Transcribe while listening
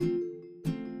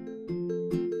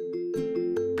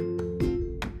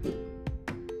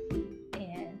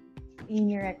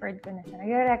record ko na siya.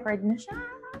 Nagre-record na siya.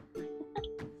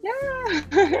 Yeah!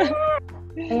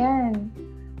 Ayan.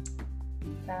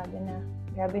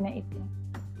 Grabe na ito.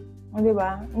 O,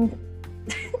 diba?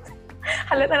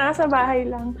 Halata na sa bahay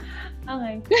lang.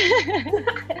 Okay.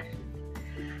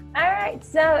 Alright,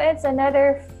 so it's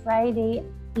another Friday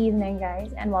evening,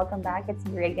 guys, and welcome back. It's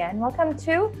Bri again. Welcome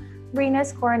to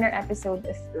Brina's Corner episode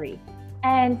 3.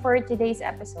 And for today's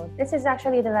episode, this is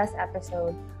actually the last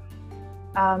episode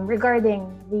regarding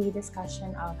the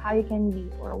discussion of how you can be,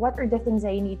 or what are the things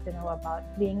that you need to know about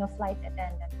being a flight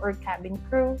attendant or cabin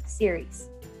crew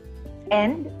series.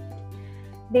 And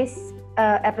this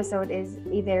episode is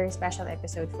a very special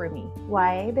episode for me.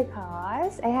 Why?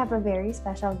 Because I have a very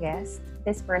special guest.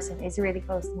 This person is really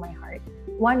close to my heart.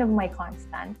 One of my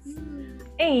constants.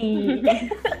 Hey!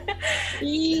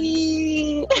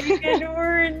 Good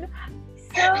word!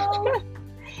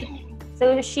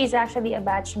 So she's actually a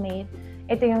batchmate.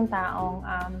 Ito yung taong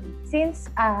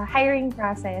since hiring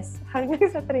process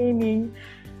hanggang sa training,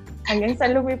 hanggang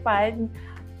sa lumipad,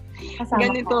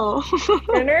 kasama ganito.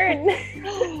 Ganun.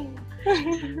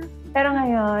 Pero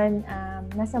ngayon,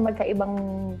 nasa magkaibang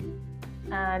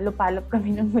lupalop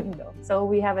kami ng mundo. So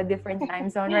we have a different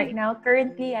time zone right now.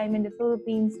 Currently, I'm in the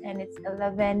Philippines and it's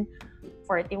 11:41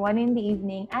 in the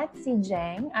evening. At si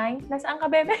Jeng ay, nasaan ka,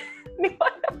 bebe? Hindi ko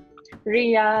alam.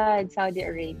 Riyadh, Saudi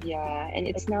Arabia. And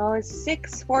it's now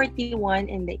 6:41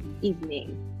 in the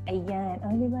evening. Ayan.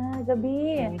 Oh, di ba?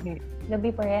 Gabi. Mm-hmm.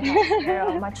 Gabi parehas.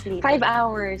 Pero much later. 5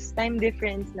 hours. Time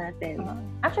difference natin.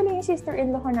 Actually, yung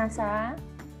sister-in-law ko nasa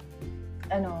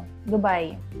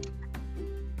Dubai.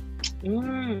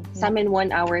 Sa amin, 1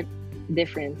 hour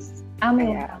difference. May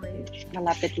 1 hour.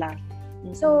 Malapit lang.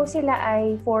 So, sila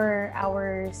ay 4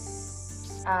 hours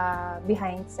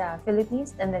behind sa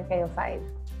Philippines and then kayo 5.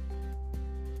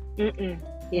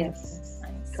 Yes.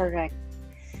 Nice. Correct.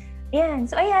 Ayan.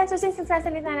 So, since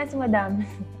nagsasalita na si Madam,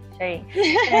 sorry.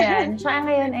 Ayan. Siya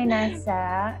ngayon ay nasa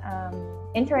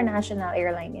international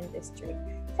airline industry.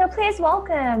 So, please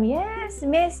welcome, yes,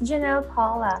 Miss Janelle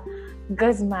Paula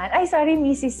Guzman. Ay, sorry,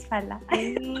 Mrs. pala.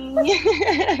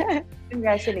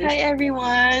 Congratulations. Hi,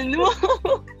 everyone.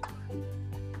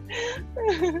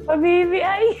 Oh, baby,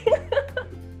 ay.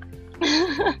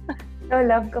 So,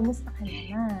 love, kamusta ka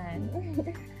naman?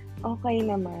 Okay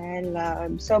naman,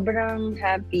 love. Sobrang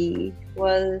happy.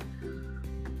 Well,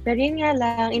 pero yun nga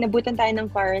lang, inabutan tayo ng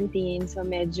quarantine, so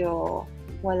medyo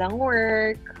walang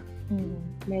work,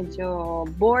 medyo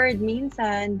bored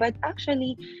minsan. But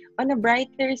actually, on a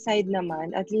brighter side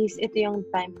naman, at least ito yung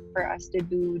time for us to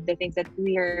do the things that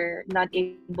we are not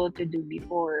able to do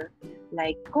before.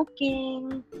 Like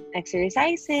cooking,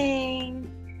 exercising.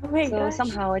 Oh my gosh.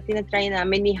 Somehow, tinatry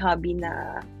namin ni hubby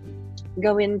na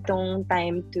gawin tong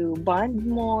time to bond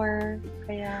more.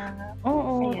 Kaya,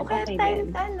 oo. Okay,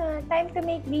 time to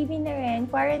make baby na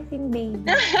rin. Quarantine baby.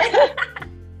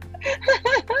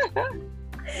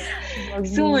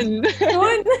 Soon.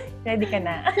 Ready ka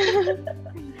na?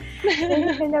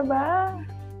 Ready ka na ba?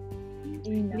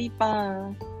 Hindi pa.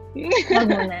 Wag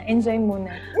muna. Enjoy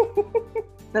muna.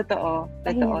 Totoo.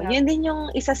 Yun din yung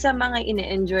isa sa mga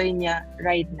ine-enjoy niya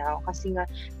right now. Kasi nga,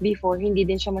 before, hindi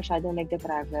din siya masyadong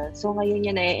nagta-travel. So, ngayon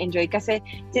niya na-enjoy. Kasi,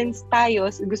 since tayo,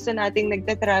 gusto nating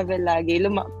nagta-travel lagi,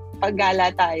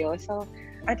 paggala tayo. So,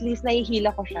 at least,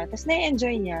 nahihila ko siya. Tapos,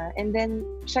 na-enjoy niya. And then,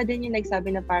 siya din yung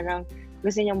nagsabi na parang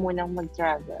gusto niya munang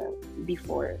mag-travel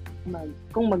before,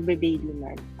 kung magbe-baby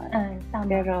man. Tama.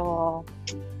 Pero,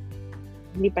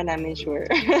 hindi pa namin sure.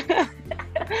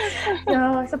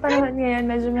 No, sa panahon ngayon,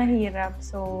 medyo mahirap.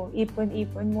 So,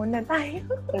 ipon-ipon muna tayo.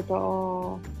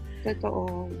 Totoo.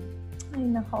 Ay,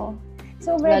 nako.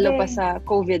 So, bebe, lalo pa sa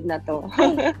COVID na to.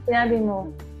 Ay, sinabi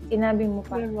mo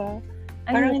pa. Diba?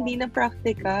 Parang hindi na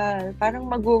practical. Parang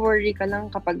mag-worry ka lang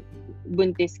kapag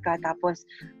buntis ka, tapos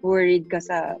worried ka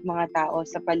sa mga tao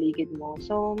sa paligid mo.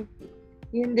 So,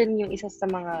 yun din yung isa sa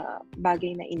mga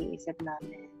bagay na iniisip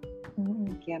namin.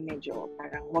 Kaya medyo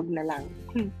parang wag na lang.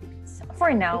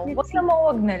 For now,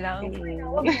 wag na lang.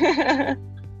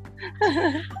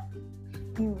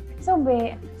 So,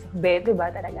 diba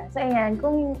talaga? So, ayan,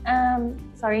 kung,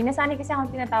 nasanay kasi akong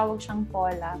tinatawag siyang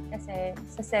Paula kasi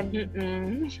sa Seb,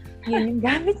 yun yung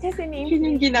gamit niya sa name. Yun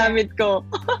yung ginamit ko.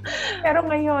 Pero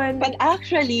ngayon, but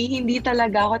actually, hindi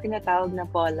talaga ako tinatawag na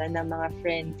Paula ng mga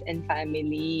friends and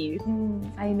family.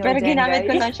 I know, pero ginamit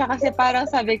ko lang siya kasi parang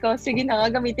sabi ko, sige na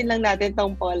nga, gamitin lang natin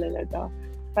tong Paula na to.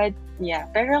 But yeah,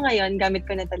 pero ngayon, gamit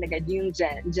ko na talaga yung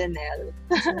Janelle.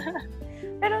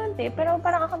 Pero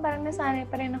parang nasanay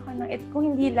pa rin ako ng kung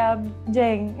hindi love,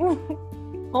 Jeng.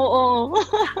 Oo.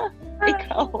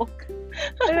 Ikaw.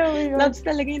 Alam mo yun. Loves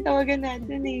talaga yung tawagan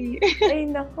natin eh. Ay,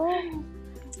 nako.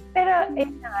 Pero,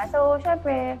 yun na nga. So,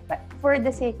 syempre, for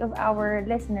the sake of our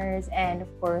listeners and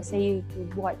of course, sa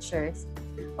YouTube watchers.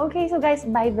 Okay, so guys,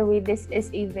 by the way, this is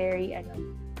a very,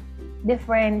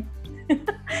 different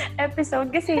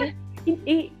episode kasi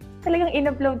talagang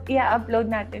i-upload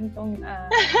natin tong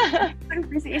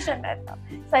conversation na to.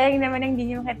 Sayang naman hindi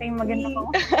nyo makita yung maganda ko.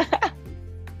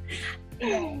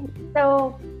 So,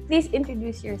 please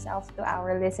introduce yourself to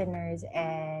our listeners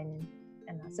and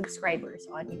subscribers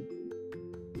on YouTube.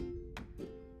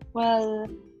 Well,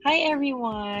 hi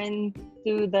everyone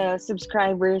to the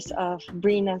subscribers of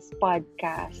Brina's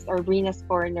podcast or Brina's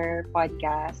Corner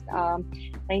podcast.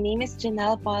 My name is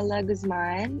Janelle Paula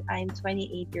Guzman. I'm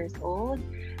 28 years old.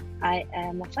 I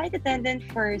am a flight attendant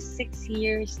for 6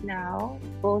 years now,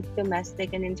 both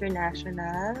domestic and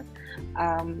international.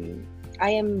 I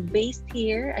am based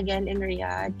here, again in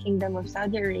Riyadh, Kingdom of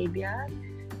Saudi Arabia.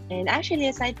 And actually,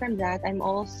 aside from that, I'm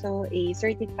also a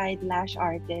certified lash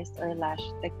artist or lash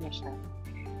technician.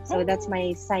 So that's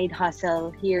my side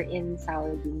hustle here in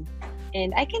Saudi.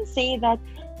 And I can say that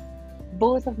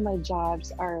both of my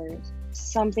jobs are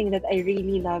something that I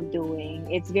really love doing.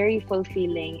 It's very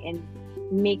fulfilling and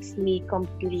makes me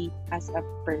complete as a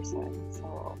person. So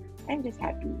I'm just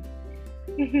happy.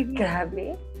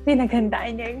 Grabe.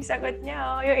 Pinagandaan niya yung sagot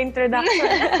niya, yung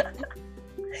introduction.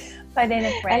 Pwede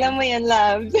na, friend. Alam mo yan,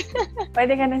 love.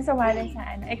 Pwede ka nang sumali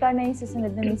sa Ikaw na yung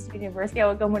susunod na Miss Universe, kaya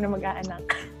huwag ka muna mag-aanak.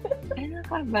 Ano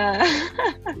ka ba?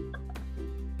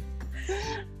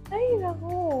 Ay,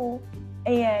 naku.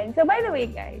 Ayan. So, by the way,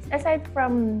 guys, aside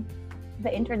from the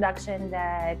introduction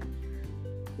that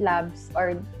Labs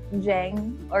or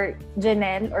Jeng or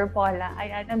Janelle or Paula,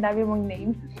 ayan, ang dami mong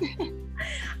name.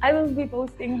 I will be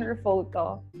posting her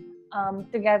photo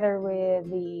together with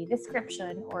the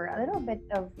description or a little bit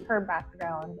of her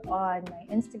background on my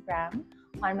Instagram,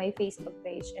 on my Facebook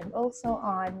page, and also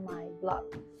on my blog.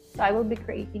 So I will be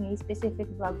creating a specific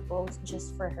blog post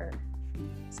just for her.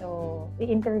 So,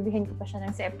 i-interviewin ko pa siya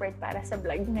ng separate para sa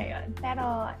vlog ngayon.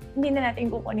 Pero, hindi na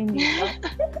natin kukunin dito.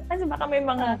 Kasi baka may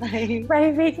mga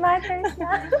private matters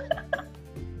na.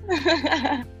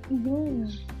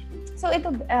 So,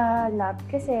 ito, Lab,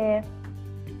 kasi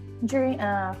during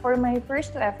for my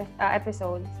first two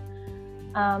episodes,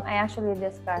 I actually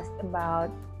discussed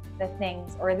about the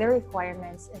things or the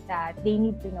requirements that they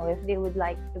need to know if they would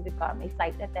like to become a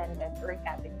flight attendant or a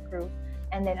cabin crew.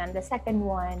 And then on the second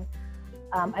one,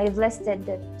 I've listed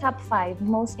the top 5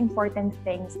 most important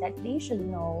things that they should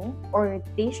know or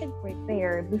they should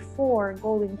prepare before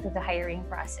going to the hiring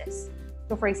process.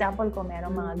 So for example, kung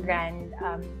merong mga grand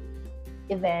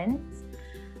events,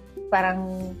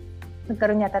 parang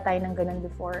nagkaroon yata tayo ng ganun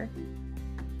before.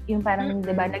 Yung parang,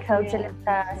 di ba, nag-help sila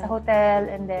sa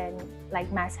hotel and then like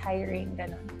mass hiring,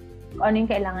 ganun. Kung ano yung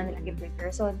kailangan nila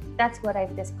i-prepare. So, that's what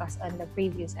I've discussed on the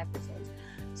previous episodes.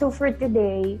 So, for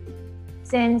today,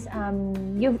 since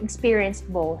you've experienced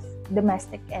both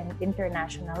domestic and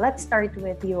international, let's start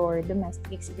with your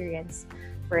domestic experience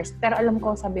first. Pero alam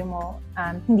ko, sabi mo,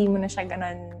 hindi mo na siya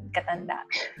ganun katanda.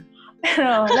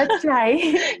 Pero, let's try.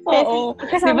 Oo.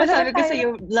 Diba sabi ko sa'yo,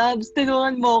 Labs,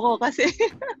 tulungan mo ko kasi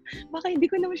baka hindi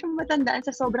ko naman siya matandaan sa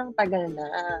sobrang tagal na.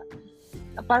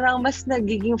 Parang mas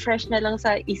nagiging fresh na lang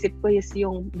sa isip ko is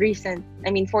yung recent,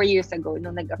 4 years ago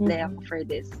nung nag-apply ako for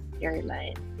this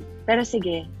airline. Pero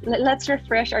sige, let's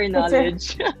refresh our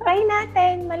knowledge. Try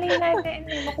natin, mali natin.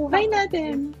 Try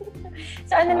natin.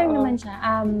 So ano lang naman siya,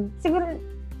 siguro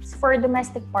for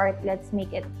domestic part, let's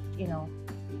make it,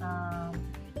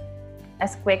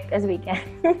 as quick as we can.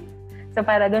 So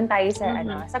para doon tayo sa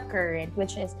sa current,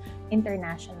 which is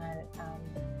international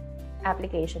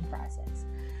application process.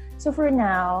 So for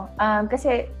now,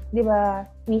 kasi 'di ba,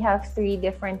 we have 3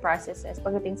 different processes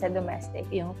pagdating sa domestic,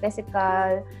 yung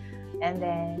physical and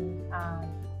then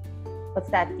what's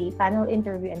that, the panel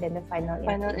interview and then the final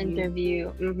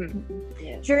interview.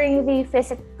 Yes. During the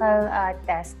physical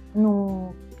test,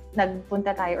 nung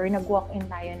nagpunta tayo or nag-walk-in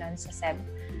tayo nun sa SEB,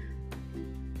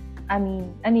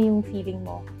 ano yung feeling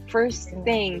mo? First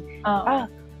thing,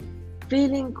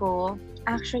 feeling ko,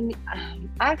 actually,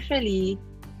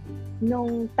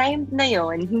 nung time na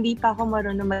yon hindi pa ako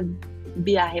marunong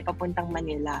magbiyahe papuntang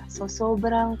Manila. So,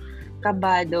 sobrang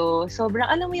kabado. Sobrang,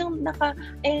 alam mo yung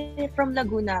from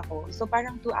Laguna ako. So,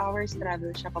 parang 2 hours travel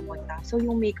siya papunta. So,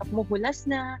 yung makeup mo hulas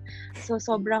na. So,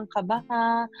 sobrang kaba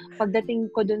ka.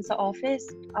 Pagdating ko dun sa office,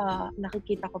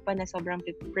 nakikita ko pa na sobrang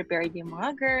prepared yung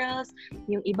mga girls.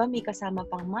 Yung iba may kasama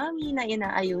pang mami na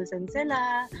inaayusan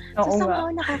sila. So, somehow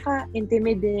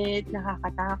nakaka-intimidate,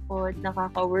 nakakatakot,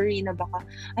 nakaka-worry na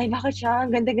bakit siya,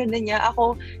 ang ganda-ganda niya.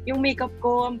 Ako, yung makeup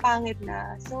ko, ang pangit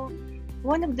na. So,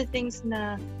 one of the things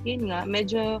na, yun nga,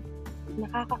 medyo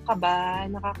nakakakaba,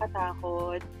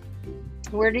 nakakatakot.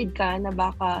 Worried ka na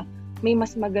baka may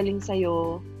mas magaling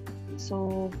sa'yo.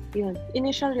 So, yun.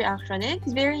 Initial reaction. And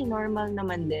it's very normal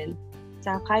naman din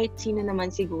sa kahit sino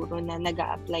naman siguro na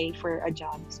nag-a-apply for a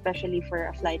job, especially for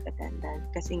a flight attendant.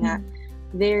 Kasi nga,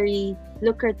 very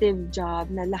lucrative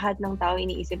job na lahat ng tao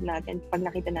iniisip natin pag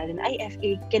nakita natin, ay,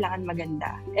 FA, kailangan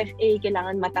maganda. FA,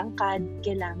 kailangan matangkad,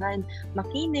 kailangan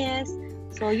makinis.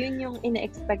 So, yun yung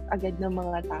ina-expect agad ng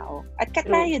mga tao. At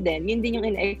tayo din, yun din yung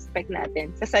ina-expect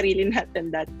natin sa sarili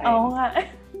natin that time. Oo nga.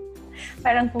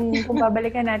 Parang kung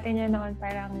babalikan natin yun noon,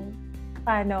 parang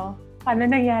paano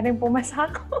nangyaring pumasa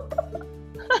ko?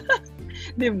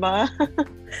 Diba?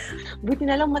 Buti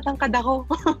na lang matangkad ako.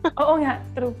 Oo nga,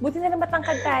 true. Buti na lang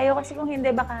matangkad tayo kasi kung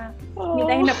hindi, baka hindi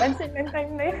tayo napansin ng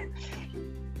time na yun.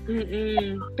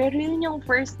 Pero yun yung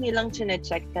first nilang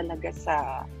chine-check talaga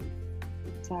sa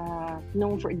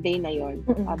nung day na yon.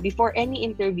 Before any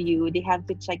interview, they have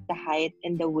to check the height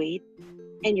and the weight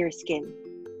and your skin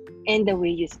and the way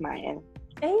you smile.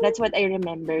 That's what I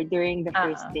remember during the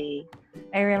first day.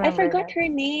 I forgot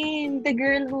her name. The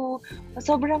girl who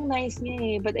sobrang nice niya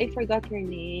eh, but I forgot her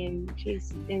name.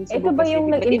 She's in Cebu Ito ba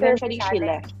yung Pacific, but eventually nag-interview she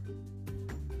left.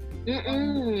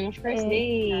 First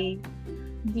day.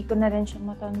 Hindi ko na rin siya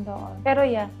matandaan. Pero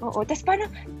yeah. Oo. Tapos parang,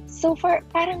 so far,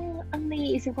 parang ang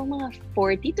naiisip ko, mga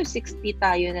 40 to 60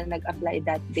 tayo na nag-apply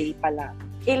that day pala.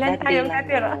 Ilan tayo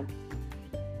natira?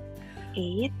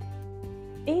 8?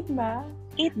 8 ba?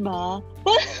 8 ba?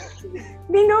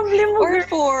 Binoble mo. Or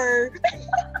 4?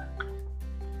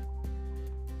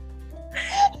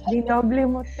 Binoble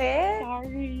mo, te.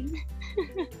 Sorry.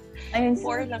 Ayun,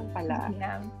 4 lang pala.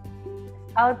 Yeah.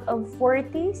 Out of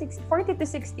 40 to 60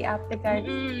 applicants.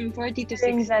 40 to 60.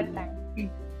 During that time.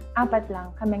 4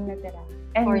 lang kaming natira.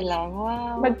 And 4 lang,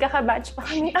 wow. Magkaka-batch pa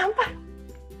kami 4.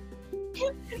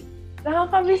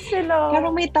 Nakakamiss sila. Pero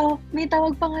may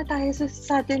tawag pa nga tayo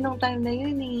sa atin nung time na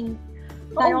yun eh.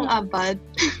 Tayong 4.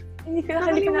 Hindi ko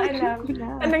na alam.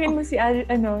 Tanungin mo si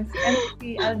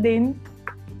Alden.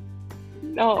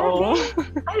 Oo.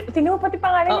 Tingnan mo pati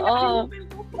pangalan niya. Oo.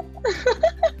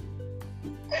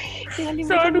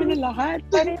 Sinalimutan mo na lahat.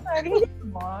 Sorry.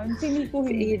 Si Nico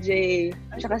Si hindi. AJ.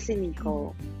 Tsaka si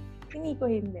Nico. Si Nico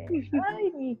hindi.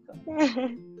 Ay, Nico.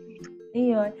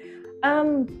 Ayun.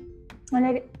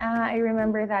 I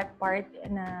remember that part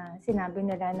na sinabi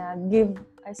nila na give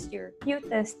us your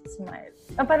cutest smile.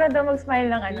 Para daw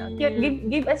mag-smile ng ano.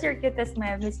 Give us your cutest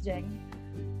smile, Miss Jeng.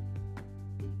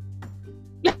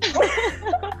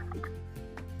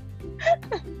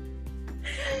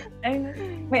 Ay,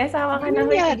 may asawa ka na.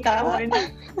 May yata.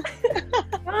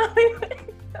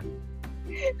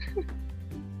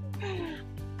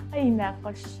 Ay, nako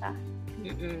siya.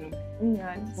 Yun.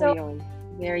 So, yun.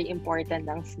 Very important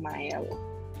ang smile.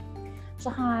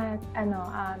 Tsaka,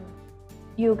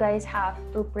 you guys have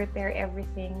to prepare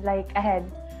everything like ahead.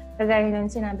 Kagaya nung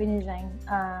sinabi ni Jeng,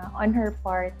 on her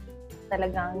part,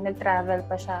 talagang nag-travel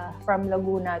pa siya from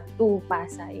Laguna to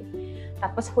Pasay.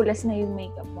 Tapos hulas na yung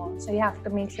makeup mo. So you have to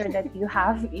make sure that you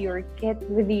have your kit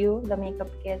with you, the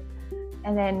makeup kit.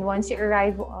 And then once you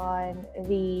arrive on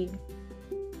the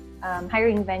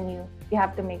hiring venue, you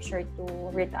have to make sure to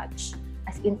retouch.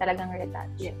 As in talagang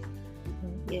retouch. Yes.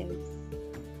 Yes.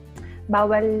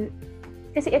 Bawal,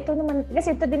 kasi ito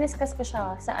diniscuss ko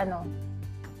siya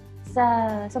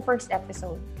sa first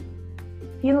episode.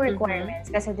 Yung requirements,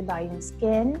 kasi diba yung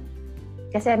skin,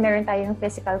 kasi meron tayong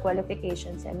physical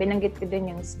qualifications. Binanggit ko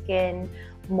dun yung skin,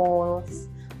 moles,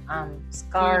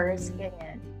 scars,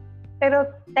 ganyan. Pero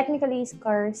technically,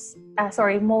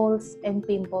 moles and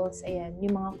pimples, ayan,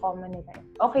 yung mga common nila.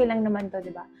 Okay lang naman to,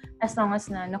 diba? As long as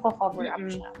na nako-cover up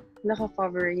siya.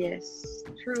 Nako-cover, yes.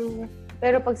 True.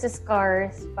 Pero pag sa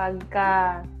scars,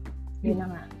 pagka, yun na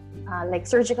nga, like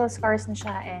surgical scars na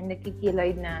siya and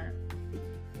nagkikiloid na,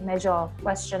 medyo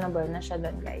questionable na siya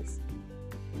doon, guys.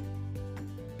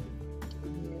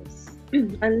 Yes.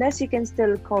 Unless you can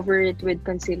still cover it with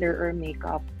concealer or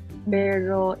makeup.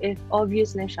 Pero if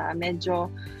obvious na siya, medyo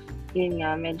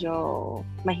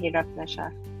mahirap na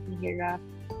siya. Mahirap.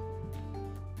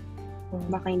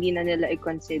 Baka hindi na nila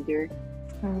i-consider.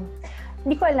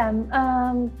 Hindi ko alam.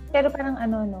 Pero parang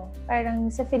parang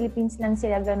sa Philippines lang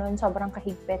sila ganun, sobrang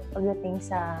kahigpit pagdating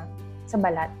sa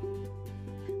balat.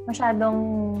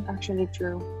 Masyadong actually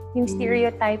true. Yung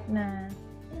stereotype na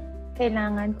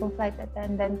kailangan kung flight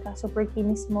attendant ka, super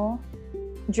kinis mo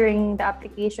during the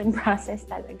application process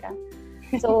talaga.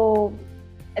 So,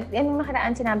 at yung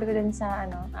nakaraan sinabi ko dun sa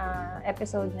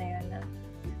episode na yun na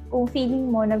kung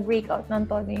feeling mo nag-breakout ng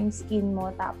tono yung skin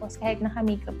mo tapos kahit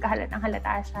naka-makeup ka, halatang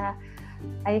halata siya,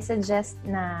 I suggest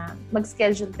na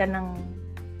mag-schedule ka ng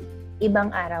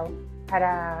ibang araw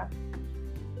para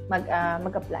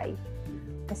mag-apply.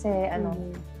 Kasi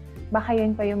baka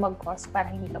yun pa yung mag-cause para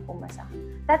hindi ka pumasa.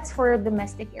 That's for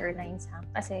domestic airlines ha.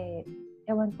 Kasi,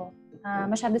 ewan ko,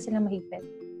 masyado silang mahigpit.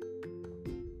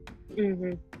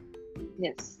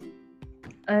 Yes.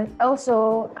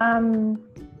 Also,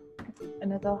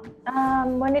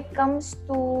 when it comes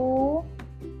to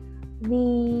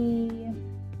the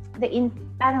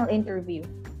panel interview.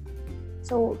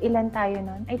 So, ilan tayo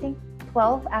nun? I think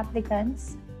 12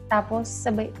 applicants. Tapos,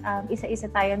 sabay,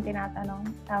 isa-isa tayong tinatanong.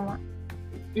 Tama?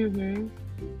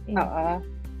 Yeah.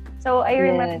 So, I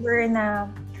remember na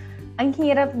ang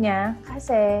hirap niya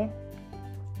kasi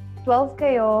 12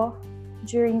 kayo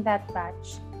during that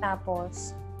batch.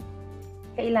 Tapos,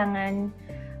 kailangan,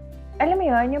 alam mo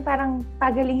yun, yung parang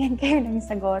pagalingan kayo ng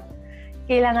sagot.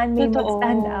 Kailangan may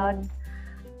mag-stand out.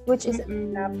 Which is,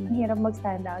 ang hirap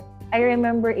mag-stand out. I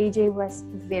remember AJ was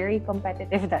very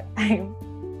competitive that time.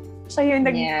 Siya yung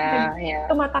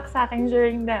tumatak sa akin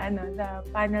during the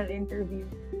panel interview.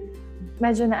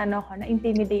 Medyo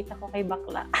na-intimidate ako kay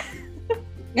bakla.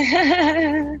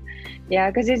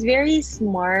 Yeah, because he's very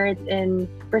smart in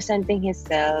presenting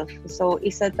himself. So,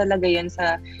 isa talaga yun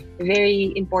sa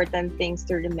very important things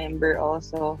to remember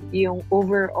also. Yung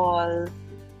overall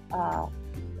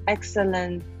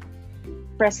excellent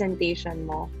presentation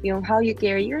mo. Yung how you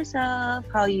carry yourself,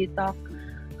 how you talk,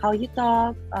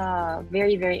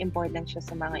 very, very important siya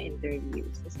sa mga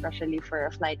interviews, especially for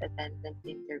a flight attendant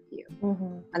interview.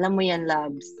 Alam mo yan,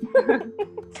 Labs.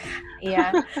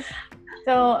 Yeah.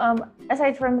 So,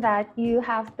 aside from that, you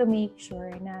have to make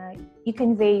sure na you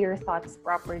convey your thoughts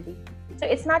properly. So,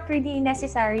 it's not really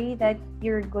necessary that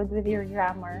you're good with your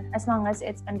grammar as long as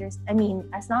as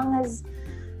long as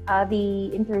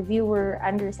the interviewer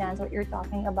understands what you're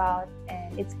talking about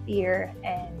and it's clear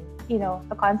and,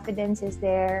 the confidence is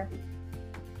there.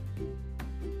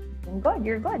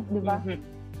 You're good, di ba?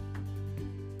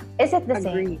 Is it the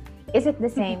same? Is it the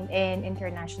same in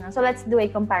international? So, let's do a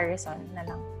comparison na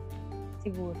lang.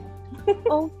 Siguro.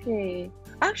 Okay.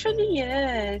 Actually,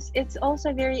 yes. It's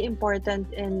also very important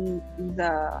in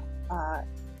the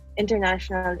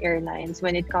international airlines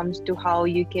when it comes to how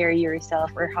you carry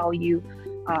yourself or how you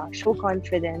show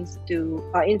confidence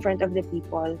in front of the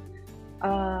people.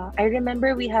 I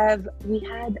remember we had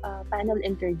a panel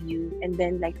interview and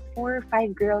then like 4 or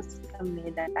 5 girls kami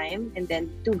that time and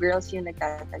then 2 girls yung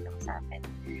nagtatanong sa amin.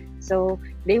 So,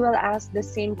 they will ask the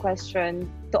same question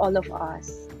to all of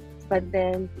us. But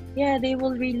then, they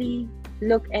will really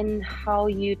look in how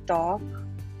you talk.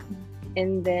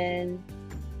 And then,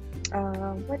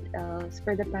 what else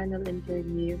for the panel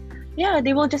interview? Yeah,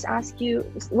 they will just ask you,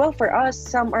 well, for us,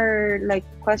 some are like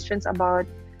questions about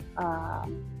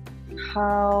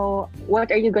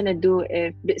what are you gonna do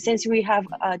since we have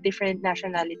different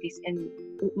nationalities in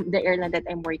the airline that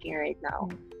I'm working right now.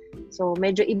 So,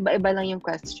 medyo iba-iba lang yung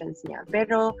questions niya.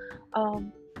 Pero,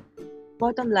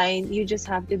 bottom line, you just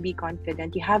have to be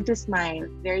confident. You have to smile.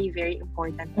 Very, very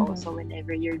important also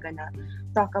whenever you're gonna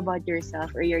talk about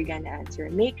yourself or you're gonna answer.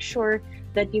 Make sure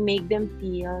that you make them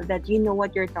feel that you know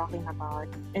what you're talking about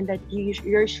and that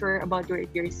you're sure about what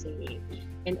you're saying.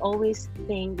 And always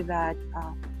think that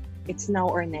it's now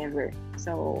or never.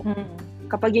 So,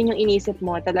 kapag yun yung inisip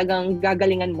mo, talagang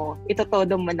gagalingan mo,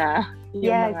 itotodo mo na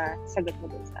yung mga sagot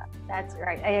mo dun sa. That's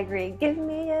right. I agree. Give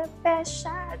me a best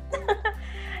shot.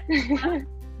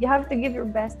 You have to give your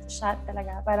best shot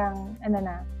talaga. Parang,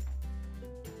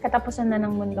 katapusan na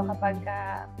ng mundo kapag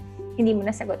hindi mo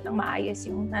nasagot ng maayos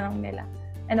yung tanong nila.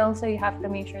 And also, you have to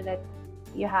make sure that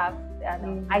you have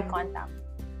eye contact.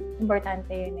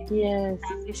 Importante yun eh. Yes.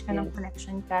 Establish ka ng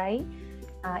connection kay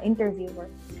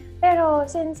interviewer. Pero,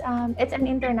 since it's an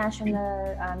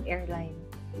international airline,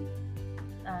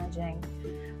 Jeng,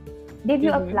 did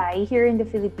you apply here in the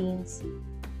Philippines?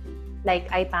 Like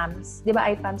IPAMS. Di ba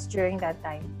IPAMS during that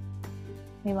time?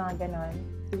 May mga ganon.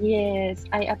 Yes,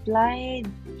 I applied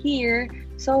here.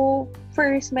 So,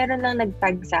 first, meron lang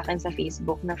nag-tag sa akin sa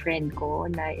Facebook na friend ko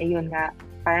na, ayun nga,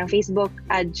 parang Facebook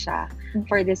ad siya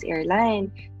for this airline.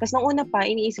 Tapos nung una pa,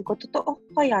 iniisip ko, totoo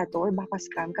kaya to or baka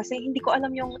scam? Kasi hindi ko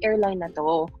alam yung airline na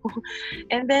to.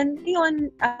 And then,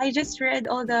 yun, I just read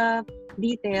all the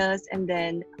details and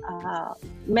then,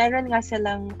 meron nga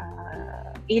silang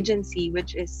agency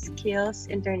which is Skills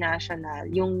International,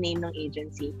 yung name ng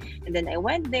agency. And then I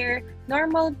went there,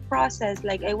 normal process,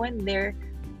 like I went there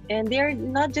and they're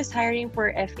not just hiring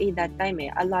for FA that time,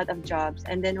 a lot of jobs.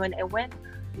 And then when I went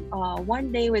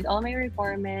one day with all my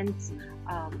requirements,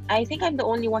 I think I'm the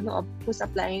only one who's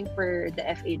applying for the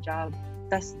FA job.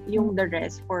 Tas yung the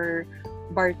rest for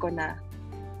barko na.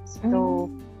 So,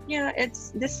 Yeah,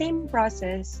 it's the same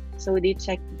process. So they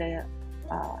check the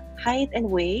height and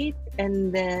weight,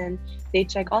 and then they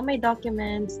check all my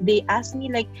documents. They ask me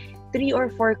like 3 or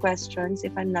 4 questions,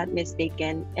 if I'm not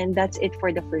mistaken, and that's it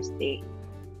for the first day.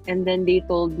 And then they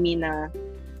told me na,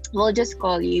 we'll just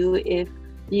call you if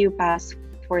you pass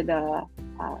for the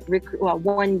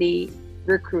 1 day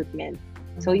recruitment.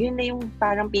 So yun na yung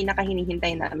parang pinaka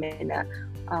hinihintay namin na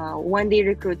 1 day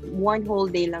recruit, 1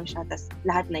 whole day lang siya, tas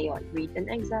lahat na yon,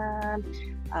 written exam,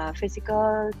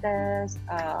 physical test,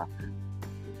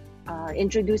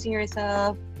 introducing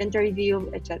yourself, interview,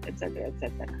 etc., etc.,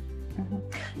 etc.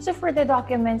 So for the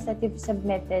documents that you've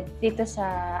submitted dito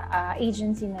sa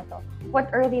agency na to, what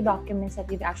are the documents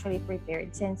that you've actually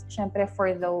prepared? Since syempre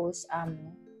for those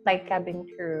like cabin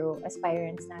crew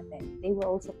aspirants natin, they will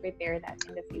also prepare that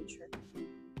in the future.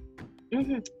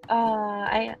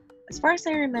 As far as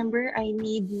I remember, I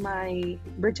need my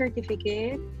birth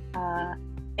certificate,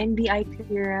 NBI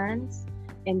clearance,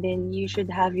 and then you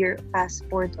should have your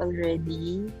passport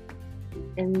already,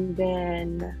 and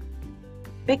then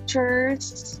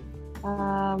pictures,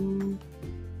 I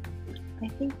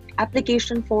think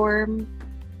application form.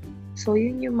 So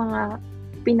yun yung mga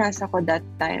pinasa ko that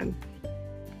time.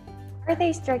 Are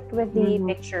they strict with the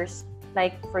pictures?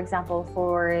 Like, for example,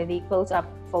 for the close-up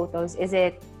photos, is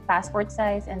it passport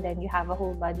size and then you have a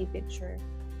whole body picture?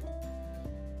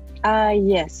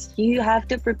 Yes, you have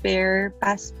to prepare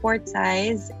passport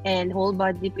size and whole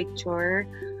body picture,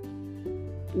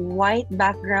 white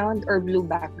background or blue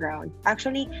background.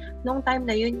 Actually, nung time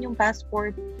na yun, yung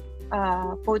passport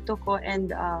photo ko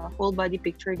and whole body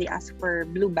picture, they ask for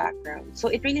blue background. So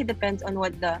it really depends on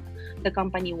what the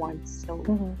company wants. So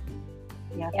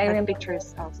yeah, but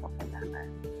pictures also kailangan.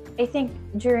 I think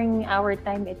during our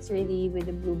time, it's really with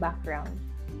the blue background.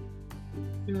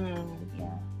 Yeah.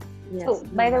 Yes, so,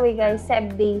 by the way, guys,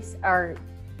 SEB days,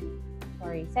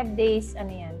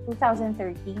 ano yan,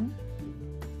 2013,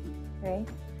 right?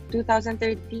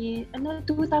 2013,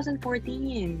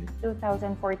 2014.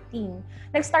 2014.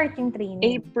 Nag-start yung training.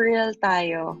 April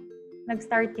tayo.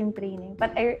 Nag-start yung training.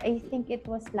 But I think it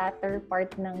was latter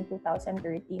part ng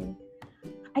 2013.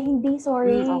 Ay, hindi,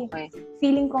 sorry. Okay.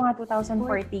 Feeling ko nga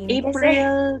 2014.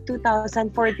 April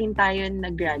 2014 tayo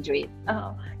nag-graduate.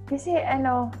 Oo. Kasi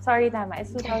sorry, tama,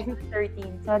 it's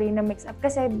 2013. Sorry na mix up.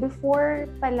 Kasi before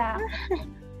pala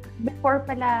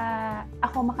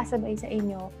ako makasabay sa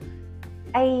inyo,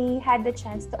 I had the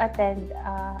chance to attend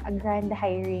a grand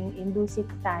hiring in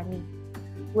Dusit Tani,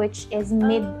 which is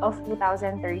mid of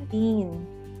 2013.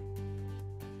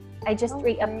 I just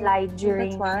reapplied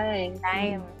during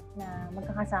time na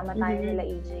magkakasama tayo nila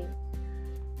AJ.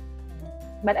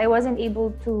 But I wasn't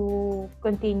able to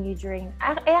continue during...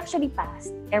 I actually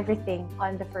passed everything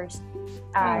on the first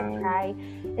try.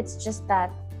 It's just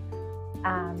that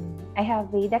I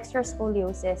have a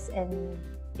dextroscoliosis and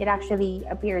it actually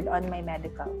appeared on my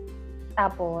medical.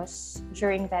 Tapos,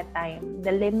 during that time,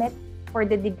 the limit for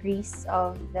the degrees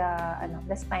of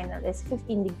the spinal is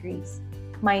 15 degrees.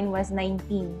 Mine was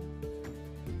 19.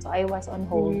 So, I was on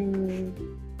hold.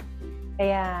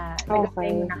 Kaya,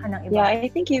 okay. Yeah, I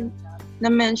think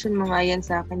na-mention mo nga yan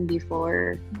sa akin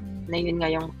before na yun nga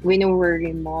yung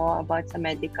wino-worry mo about sa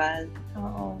medical.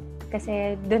 Oo.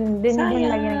 Kasi dun lagi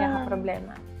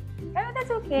nagkaka-problema. Pero that's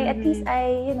okay. At least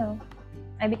I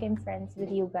became friends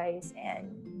with you guys and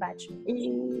batchmates.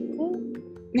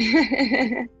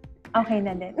 Okay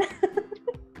na din.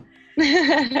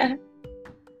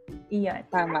 Iyan.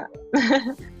 Tama.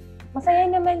 Masaya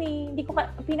naman eh. Hindi ko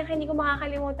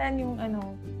makakalimutan yung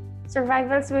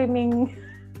survival swimming.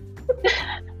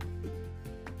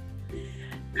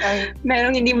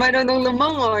 Merong hindi marunong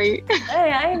lumangoy.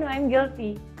 I know, I'm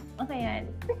guilty. Okay yan.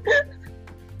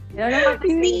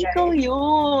 Hindi ikaw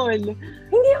yun.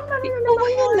 Hindi ako marunong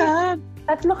lumangoy.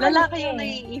 Tatlo kami. Lalaki yung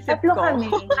naiisip ko.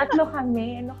 Tatlo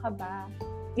kami. Ano ka ba?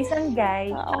 Isang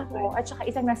guy, ako, at saka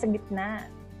isang nasa gitna.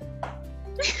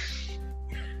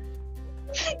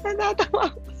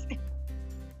 Natatawa ko.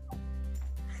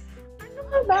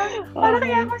 Ba? Para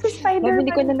kaya ako si Spider-Man.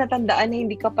 Hindi ko na natandaan na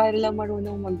hindi ka pala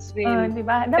marunong mag-swim.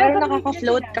 Diba? Pero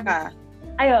nakaka-float ka.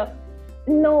 Ayo.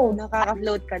 No.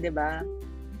 Nakaka-float ka, diba?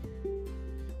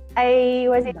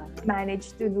 I was able to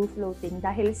manage to do floating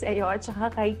dahil sa iyo at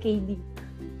saka kay KD.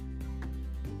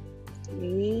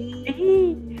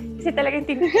 Kasi talagang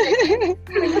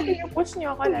push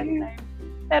niyo ako that time.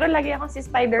 Pero lagi akong si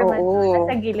Spider-Man.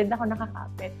 Nasa gilid ako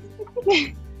nakakapit.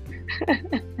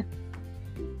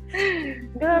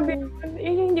 Grabe.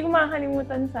 Hindi ko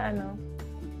makakalimutan sa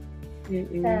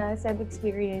sa SEB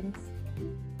experience.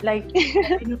 Like,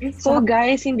 So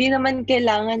guys, hindi naman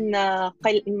kailangan na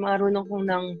marunong kong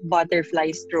ng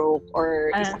butterfly stroke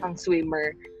or isa kang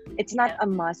swimmer. It's not a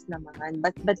must naman,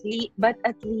 but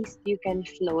at least you can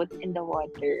float in the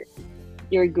water.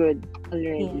 You're good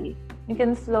already. Yeah. You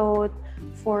can float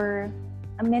for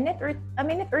a minute or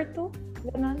two,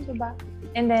 ganun, diba?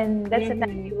 And then that's the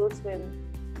time you will swim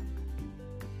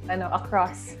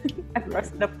across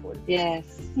the pool. Yes.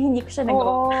 Hindi ko siya nagawa.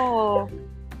 Oo.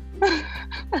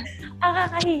 Ang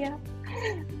kakahiya.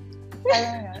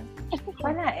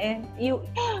 Wala eh. You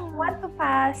want to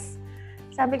pass.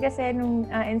 Sabi kasi nung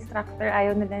instructor,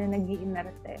 ayaw na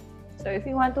nag-iinarte. So if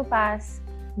you want to pass,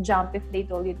 jump if they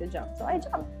told you to jump. So I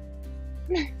jump.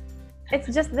 It's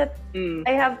just that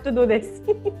I have to do this.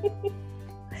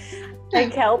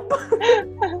 Like help.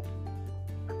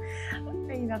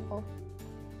 Ay, nako.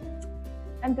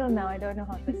 Until now, I don't know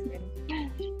how to swim.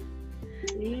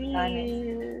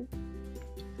 Honest.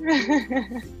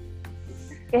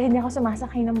 Kaya hindi ako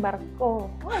sumasakay ng barko.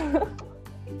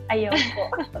 Ayaw ko.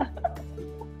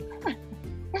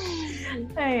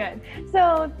 Ayan.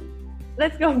 So,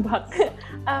 let's go back.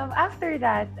 After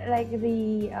that, like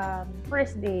the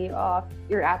first day of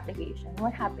your application,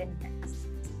 what happened next?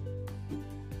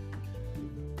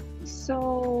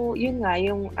 So, yun nga,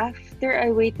 yung after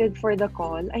I waited for the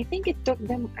call, I think it took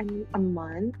them a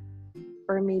month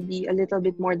or maybe a little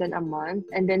bit more than a month.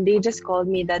 And then they just called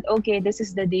me that, okay, this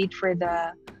is the date for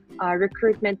the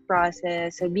recruitment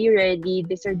process. So be ready.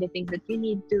 These are the things that you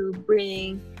need to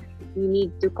bring. You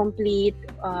need to complete.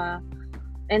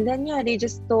 And then, yeah, they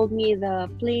just told me the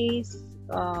place,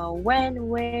 when,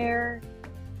 where,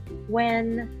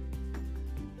 when.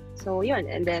 So, yun.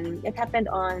 And then it happened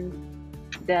on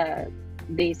the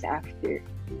days after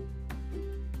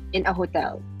in a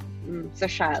hotel.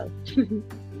 Social.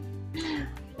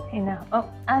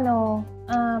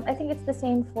 I think it's the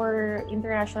same for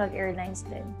international airlines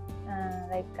din.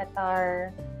 Like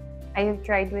Qatar. I have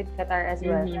tried with Qatar as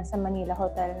well. Nasa Manila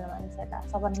Hotel naman sila.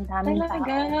 So, parang daming tao.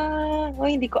 Talaga? Oh,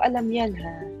 hindi ko alam yan,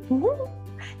 ha?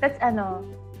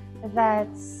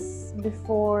 That's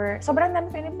before, sobrang dami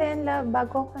pinipila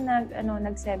bago ako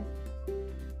nag-SEB.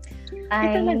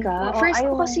 Ay, talaga? First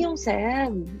ko kasi yung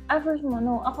SEB. First mo,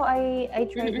 no. Ako, I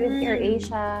tried with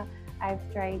AirAsia. I've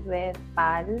tried with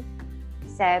PAL,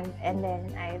 SEB, and then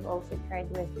I've also tried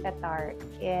with Qatar.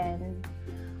 And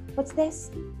what's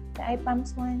this? The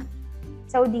IPAMS one?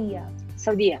 Saudiya,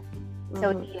 yeah.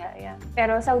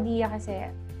 Pero Saudiya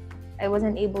kasi, I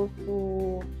wasn't able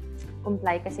to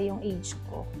comply kasi yung age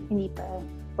ko, hindi pa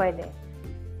pwede.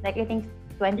 Like, I think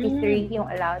 23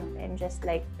 yung allowed and just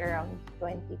like around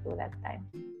 22 that time.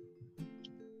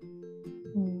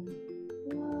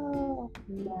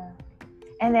 Yeah.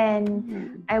 And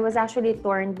then, I was actually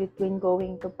torn between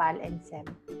going to PAL and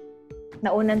SEB.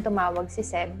 Naunang tumawag si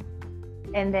SEB.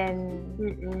 And then,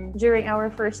 during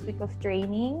our first week of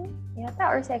training,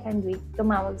 yata or second week,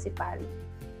 tumawag si PAL.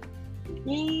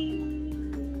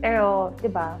 Pero, di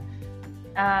ba,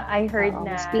 I heard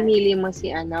na... Mas pinili mo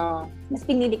si ano. Mas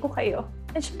pinili ko kayo.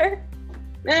 Sure.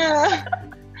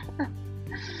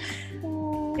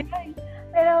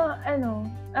 Pero, ano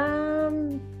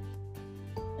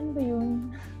ba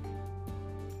yun?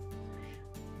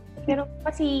 Pero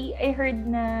kasi, I heard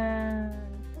na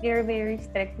they're very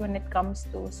strict when it comes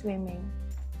to swimming.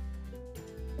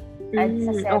 At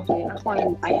sa okay.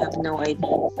 I have no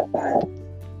idea sa PAL.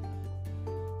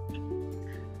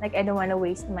 Like, I don't wanna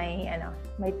waste my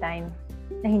time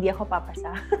na hindi ako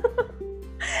papasa.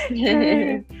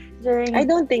 during I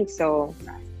don't think so.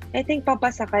 I think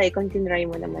papasa ka kung tinry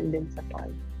mo naman din sa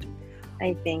PAL.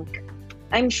 I think.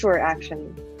 I'm sure,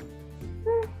 actually.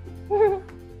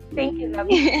 Thank you, love.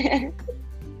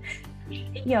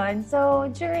 Yun.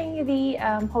 So, during the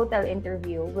hotel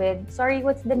interview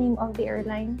what's the name of the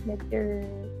airline that you're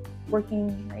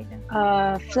working right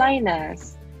now?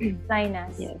 Flynas.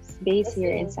 Flynas. Yes. Based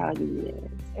here in Saudi. Yes.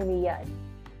 Riyadh.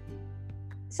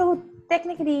 So,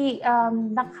 technically,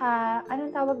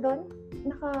 anong tawag doon?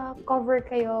 Naka-cover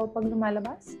kayo pag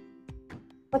lumalabas?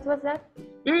 What was that?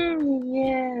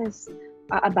 Yes.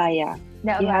 Abaya.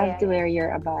 You have to wear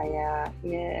your abaya.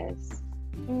 Yes.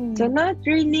 So not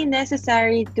really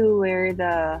necessary to wear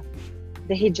the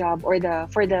hijab or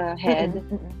for the head.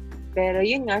 Pero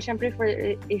yun nga, syempre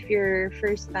if you're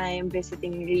first time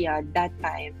visiting Riyadh that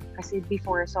time, kasi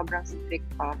before sobrang strict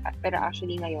pa. Pero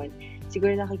actually ngayon,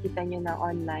 siguro nakikita nyo na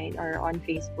online or on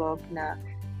Facebook na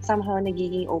somehow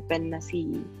nagiging open na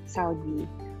si Saudi.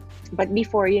 But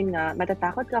before, yun nga,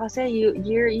 matatakot ka kasi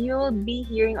you'll be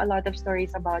hearing a lot of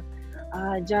stories about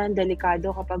dyan,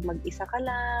 delikado kapag mag-isa ka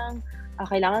lang,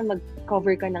 kailangan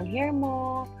mag-cover ka ng hair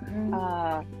mo,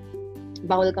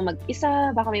 bawal ka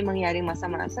mag-isa, baka may mangyaring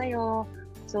masama sa'yo.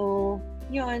 So,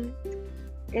 yun.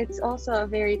 It's also a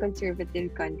very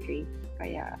conservative country.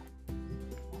 Kaya,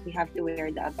 we have to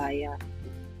wear the abaya.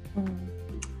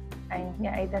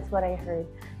 That's what I heard.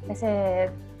 Kasi,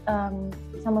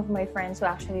 some of my friends who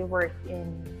actually work in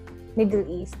Middle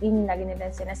East, yun lagi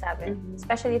nila sinasabi.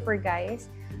 Especially for guys,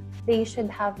 they should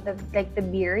have the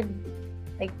beard,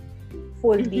 like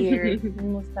full beard,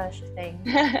 mustache thing.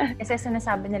 Kasi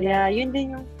sinasabi nila, yun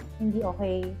din yung hindi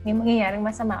okay. May mangyayaring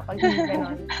masama pag hindi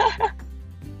ganon.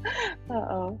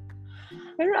 Oo.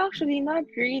 Pero actually, not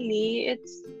really.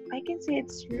 I can say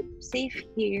it's safe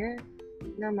here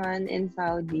naman in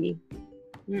Saudi.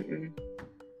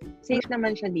 Safe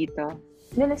naman siya dito.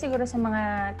 Doon na siguro sa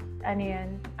mga,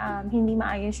 hindi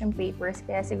maayos yung papers,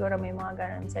 kaya siguro may mga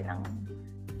ganon silang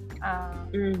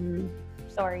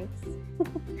stories.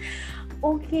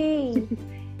 Okay.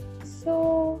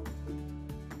 So,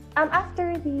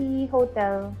 after the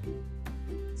hotel,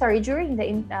 during the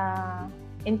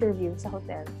interview sa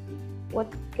hotel,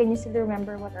 can you still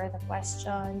remember what are the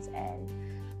questions and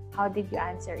how did you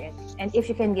answer it? And if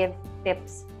you can give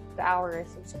tips to our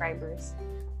subscribers.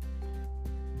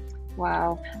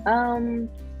 Wow.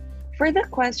 For the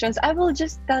questions, I will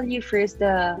just tell you first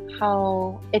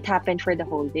how it happened for the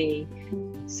whole day.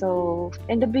 So,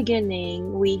 in the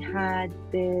beginning, we had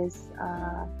this,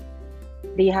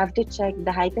 they have to check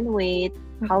the height and weight,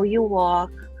 how you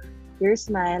walk, your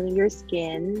smile, your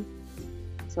skin.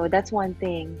 So, that's one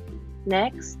thing.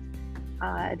 Next,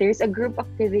 there's a group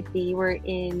activity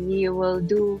wherein you will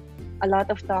do a lot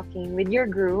of talking with your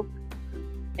group,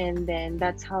 and then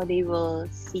that's how they will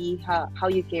see how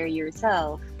you carry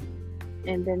yourself.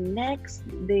 And then next,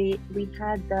 we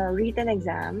had the written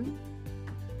exam.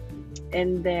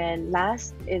 And then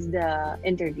last is the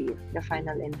interview, the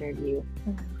final interview.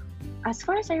 As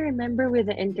far as I remember with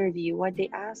the interview, what they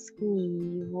asked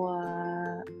me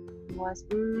was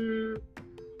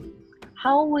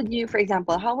how would you, for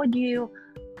example, handle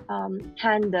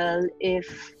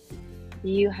if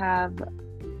you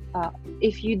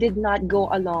did not go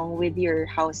along with your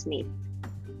housemate,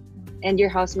 and your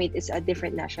housemate is a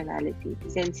different nationality?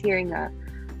 Since here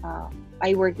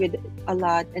I work with a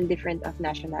lot and different of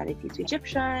nationalities.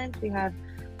 Egyptians, we have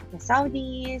the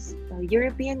Saudis,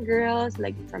 European girls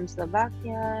like from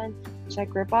Slovakia,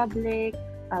 Czech Republic,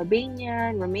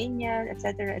 Albanian, Romanian,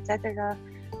 etc., etc.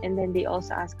 And then they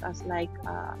also ask us like,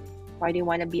 why do you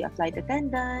want to be a flight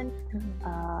attendant?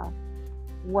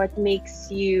 What makes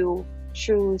you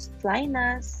choose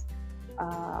Flynas?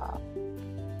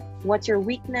 What's your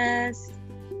weakness?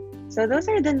 So those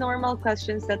are the normal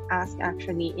questions that ask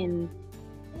actually in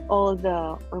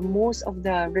most of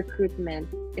the recruitment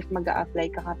if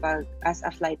mag-a-apply ka kapag as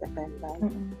a flight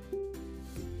attendant.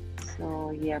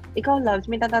 So, yep. Ikaw, Loves,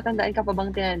 may natatandaan ka pa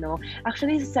bang tinanong?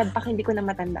 Actually, sa SEBPAC, hindi ko na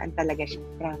matandaan talaga siya.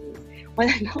 Promise.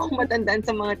 Wala na akong matandaan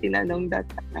sa mga tinanong that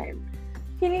time.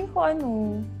 Feeling ko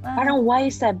parang why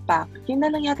SEBPAC? Yun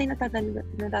na lang yata yung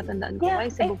natatandaan ko.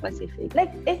 Why Cebu Pacific?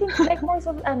 Like, I think like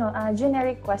most of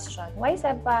generic question. Why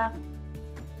SEBPAC?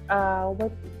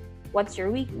 What's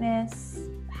your weakness?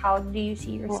 How do you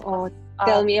see yourself?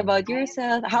 Tell me about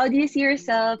yourself. How do you see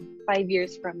yourself 5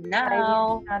 years from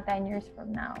now? 10 years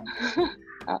from now.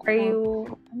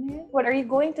 What are you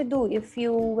going to do if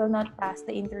you will not pass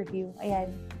the interview?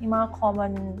 Ayan, yung mga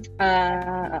common.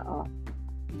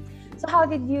 So how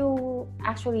did you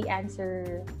actually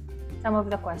answer some of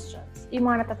the questions? Yung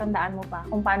mga natatandaan mo pa,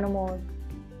 kung paano mo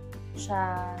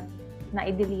siya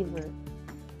na-i-deliver?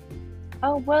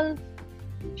 Well,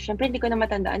 syempre hindi ko na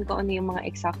matandaan kung ano yung mga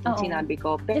exactong sinabi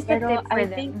ko. Pero I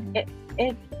think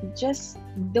it just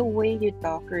the way you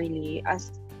talk really,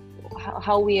 as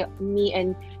how me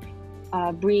and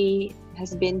Brie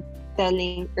has been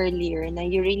telling earlier, na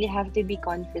you really have to be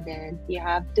confident. You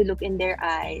have to look in their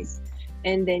eyes,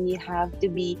 and then you have to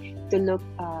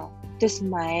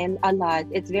smile a lot.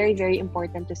 It's very, very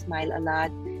important to smile a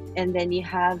lot, and then you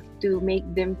have to make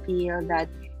them feel that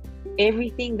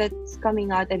everything that's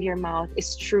coming out of your mouth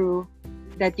is true,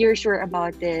 that you're sure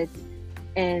about it,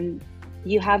 and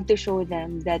you have to show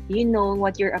them that you know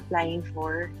what you're applying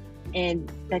for and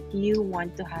that you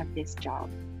want to have this job.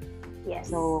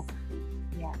 Yes. So,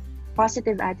 yeah.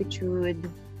 Positive attitude,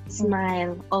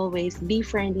 smile, always be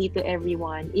friendly to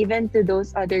everyone, even to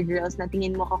those other girls na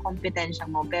tingin mo kakompetensya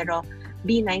mo, pero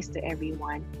be nice to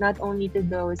everyone, not only to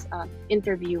those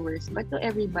interviewers, but to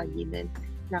everybody that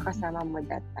nakasama mo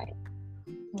that time.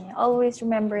 Yeah, always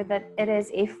remember that it is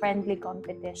a friendly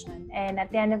competition, and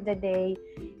at the end of the day,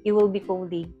 you will be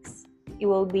colleagues.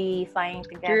 You will be flying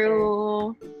together.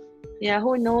 True. Yeah,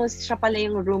 who knows, siya pala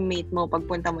yung roommate mo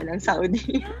pagpunta mo ng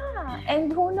Saudi. Yeah.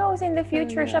 And who knows, in the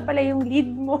future, siya Yeah. pala yung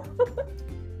lead mo.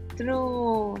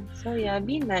 True. So yeah,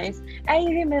 be nice. I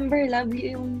remember, love,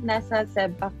 yung nasa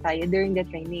SEBPAC tayo during the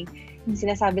training.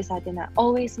 Sinasabi sa atin na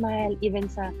always smile, even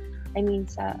sa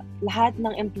lahat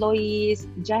ng employees,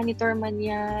 janitor man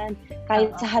yan,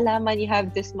 kahit sa halaman, you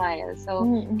have to smile. So,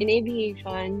 in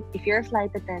aviation, if you're a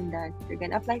flight attendant, if you're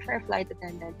gonna apply for a flight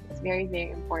attendant, it's very,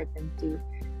 very important to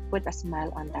put a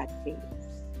smile on that face.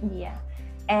 Yeah.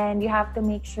 And you have to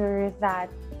make sure that,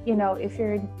 if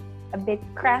you're a bit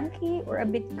cranky or a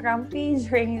bit grumpy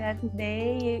during that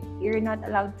day, you're not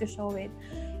allowed to show it.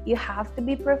 You have to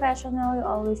be professional. You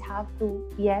always have to,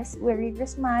 yes, wear your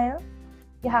smile.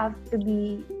 You have to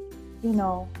be,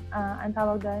 ang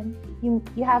tawag doon,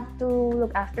 you have to look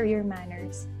after your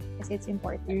manners kasi it's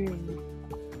important.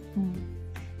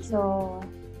 So,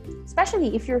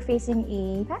 especially if you're facing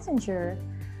a passenger,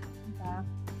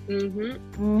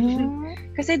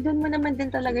 Kasi doon mo naman din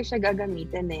talaga siya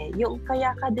gagamitin eh. Yung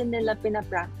kaya ka din nila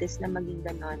pinapractice na maging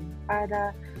ganon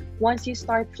para once you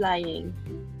start flying,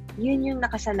 yun yung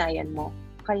nakasanayan mo.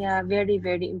 Kaya very,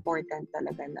 very important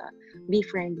talaga na be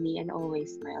friendly and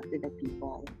always smile to the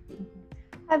people.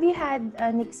 Have you had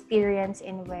an experience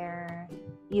in where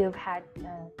you've had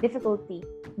difficulty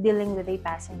dealing with a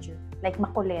passenger? Like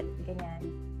makulit,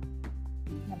 ganyan,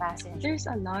 na passenger? There's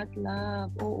a lot,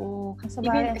 love. Oo.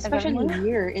 Sabay, even especially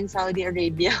here in Saudi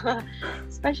Arabia.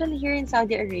 Especially here in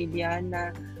Saudi Arabia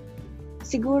na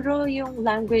siguro yung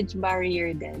language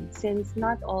barrier din since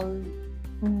not all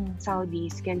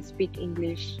Saudis can speak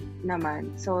English naman.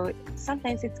 So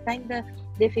sometimes it's kind of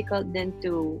difficult then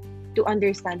to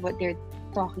understand what they're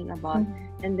talking about.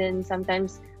 And then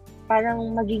sometimes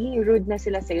parang magiging rude na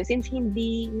sila sa'yo since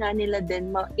hindi nga nila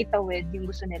din maitawid yung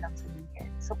gusto nilang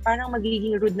sabihin. So parang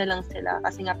magiging rude na lang sila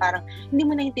kasi nga parang hindi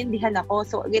mo naintindihan ako.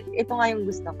 So ito nga yung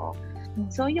gusto ko.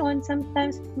 So yun,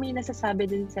 sometimes may nasasabi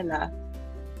din sila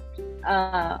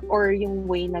or yung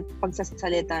way na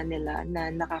pagsasalita nila na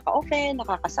nakaka-offend,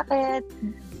 nakakasakit.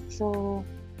 So,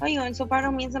 ayun. So,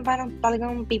 parang minsan parang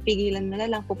talagang pipigilan mo na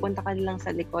lang, pupunta ka lang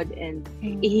sa likod and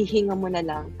ihihinga mo na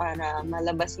lang para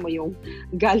malabas mo yung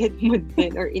galit mo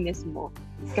din or inis mo.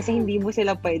 Kasi hindi mo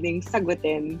sila pwedeng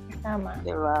sagutin. Tama.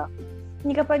 Diba?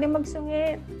 Hindi ka pwedeng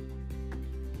magsungit.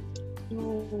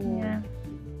 Yeah.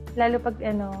 Lalo pag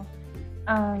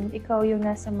ikaw yung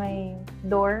nasa may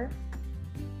door.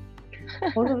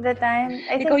 Most of the time,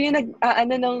 I think ikaw yung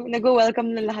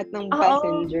nag-welcome ng lahat ng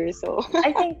passengers. So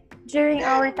I think during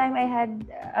our time, I had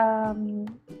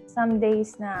some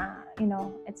days na,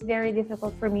 it's very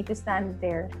difficult for me to stand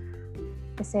there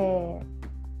kasi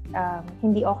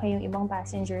hindi okay yung ibang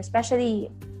passenger,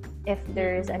 especially if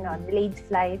there's a delayed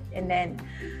flight and then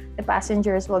the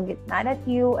passengers will get mad at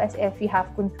you as if you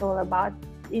have control about,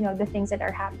 the things that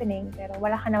are happening, pero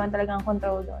wala ka naman talagang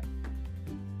control doon.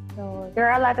 So, there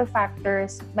are a lot of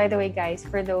factors. By the way, guys,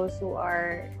 for those who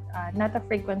are not a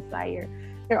frequent flyer,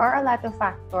 there are a lot of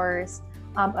factors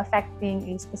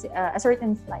affecting a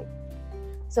certain flight.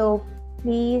 So,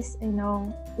 please,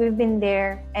 we've been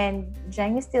there and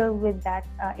Jang is still with that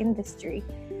industry.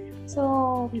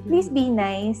 So, please be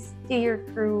nice to your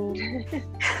crew.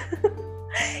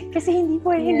 Kasi hindi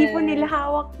po nila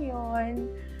hawak yun.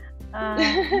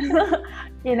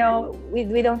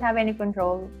 We don't have any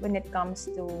control when it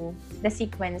comes to the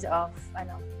sequence of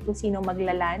kung sino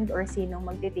magla-land or sino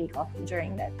magte-take off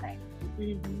during that time.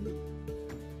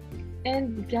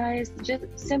 And guys, just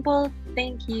simple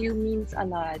thank you means a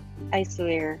lot. I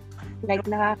swear. Like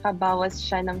nakakabawas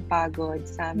siya ng pagod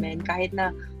sa amin. Kahit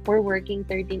na we're working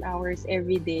 13 hours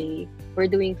every day, we're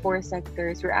doing 4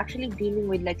 sectors, we're actually dealing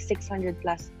with like 600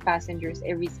 plus passengers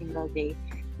every single day.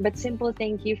 But simple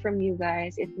thank you from you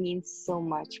guys, it means so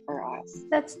much for us.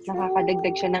 That's true.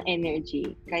 Nakakadagdag siya ng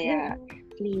energy. Kaya,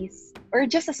 please. Or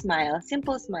just a smile.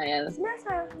 Simple smile.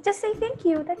 Just say thank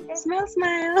you. That's it.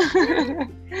 Smile.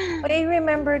 But I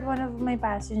remembered one of my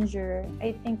passenger.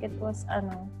 I think it was,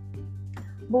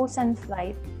 Busan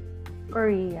flight,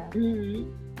 Korea.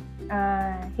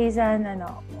 He's an,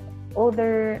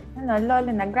 older,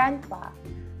 lolo na, grandpa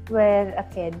with a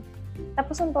kid.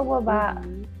 Tapos yung pagbaba,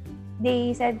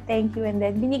 they said thank you and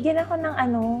then binigyan ako ng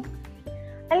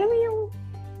alam mo yung,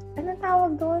 anong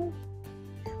tawag doon?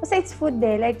 Basta it's food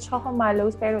like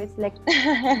chocomalos, pero it's like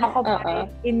choco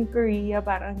in Korea,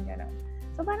 parang gano'n.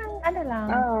 So parang lang.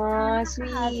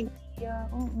 Sweet. Yeah,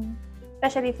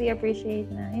 especially if we appreciate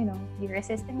na, you're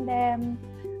assisting them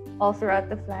all throughout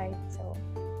the flight. So,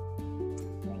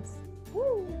 nice.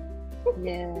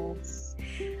 Yes.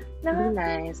 Be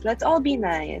nice. Let's all be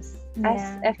nice. as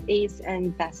Yeah. FAs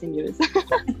and passengers.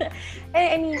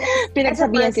 I mean, as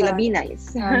a Pinagsabihan sila, be person,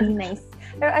 nice. be nice.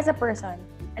 Pero as a person,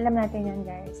 alam natin yan,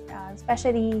 guys.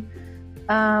 Especially,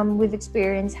 we've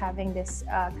experienced having this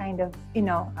kind of,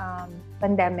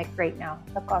 pandemic right now,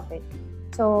 the COVID.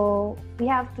 So, we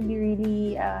have to be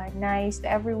really nice to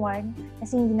everyone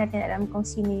kasi hindi natin alam kung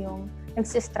sino yung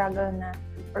nagsistruggle na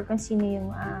or kung sino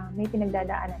yung may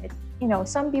pinagdadaanan.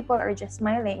 Some people are just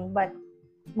smiling, but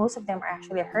most of them are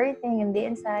actually hurting in the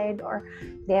inside, or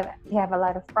they have a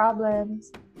lot of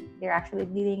problems. They're actually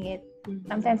dealing it.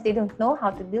 Sometimes they don't know how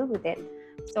to deal with it.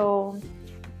 So,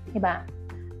 diba?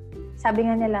 Sabi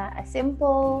nga nila, a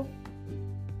simple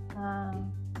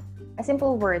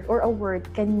word or a word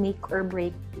can make or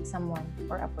break someone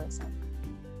or a person.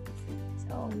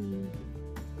 So,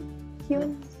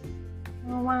 yun.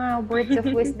 Yung mga words of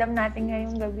wisdom natin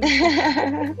ngayong gabi.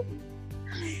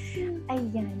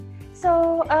 Ayan.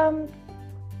 So,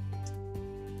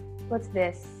 what's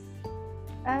this?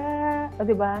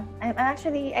 Diba? I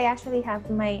actually have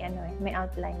my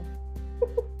outline.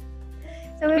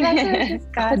 So we've actually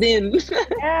discussed.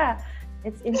 Yeah,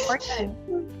 it's important.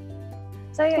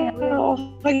 So yun.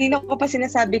 Kanina ko pa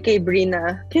sinasabi kay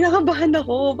Brina, kinakabahan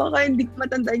ako, baka hindi ko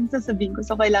matandaan yung sasabihin ko,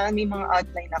 so kailangan may mga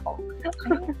outline ako.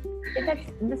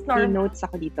 That's normal. May notes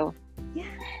ako dito. Yeah.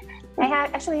 I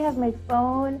actually have my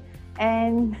phone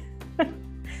and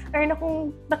meron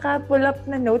akong naka-pull up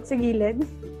na notes sa gilid.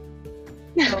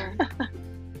 So,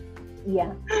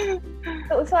 yeah.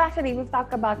 So actually, we've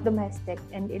talked about domestic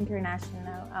and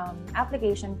international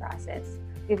application process.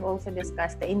 We've also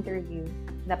discussed the interview,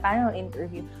 the panel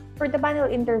interview. For the panel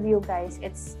interview, guys,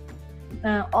 it's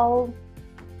all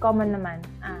common naman.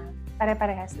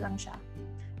 Pare-parehas lang siya.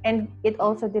 And it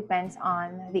also depends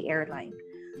on the airline.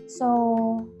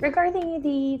 So, regarding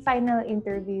the final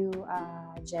interview,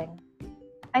 Jeng,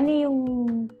 ano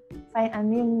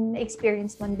yung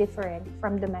experience mo different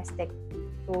from domestic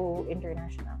to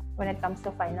international when it comes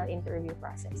to final interview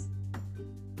process?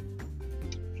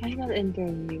 Final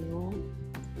interview?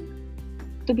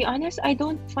 To be honest, I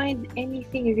don't find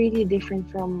anything really different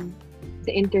from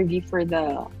the interview for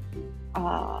the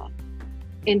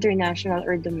international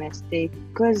or domestic,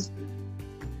 because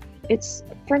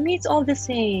for me it's all the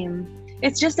same.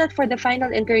 It's just that for the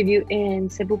final interview in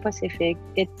Cebu Pacific,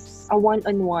 it's a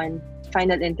one-on-one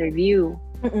final interview.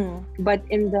 But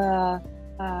in the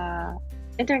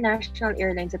international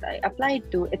airlines that I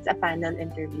applied to, it's a panel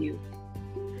interview.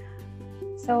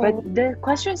 But the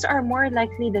questions are more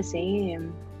likely the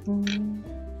same.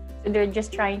 So they're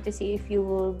just trying to see if you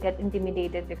will get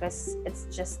intimidated because it's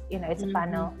just, it's a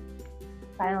panel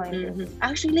interview.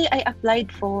 Actually, I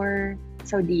applied for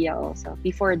Saudi also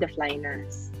before the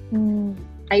finals.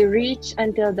 I reached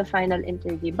until the final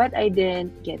interview, but I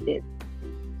didn't get it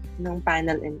nung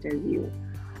panel interview.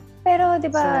 Pero, di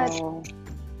ba,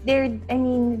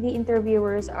 the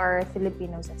interviewers are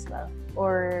Filipinos as well,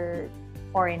 or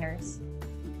foreigners?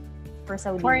 For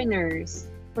Saudi? Foreigners.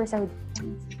 For Saudi?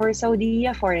 For Saudi,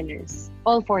 foreigners.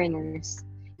 All foreigners.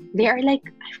 They are like,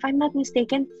 if I'm not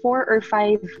mistaken, 4 or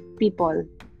 5 people.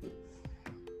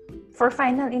 For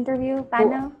final interview,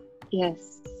 panel?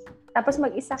 Yes. Tapos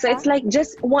mag-isa ka? So it's like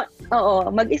just one,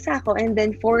 mag-isa ako, and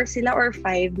then 4 sila or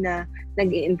 5 na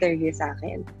nag-i-interview sa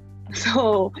akin.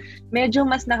 So, medyo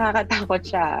mas nakakatakot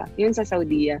siya. Yun sa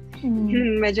Saudi.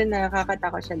 Medyo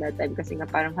nakakatakot siya that time kasi nga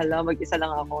parang mag-isa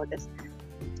lang ako. Tapos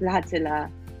lahat sila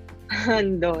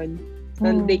andon. So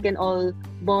they can all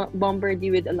bombard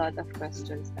you with a lot of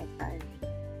questions that time.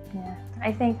 Yeah,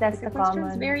 I think that's the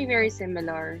common. Very, very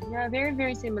similar. Yeah, very,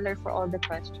 very similar for all the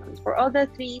questions. For all the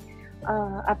 3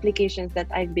 applications that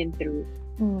I've been through,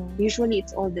 usually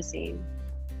it's all the same.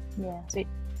 Yeah. So,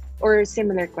 or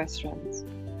similar questions.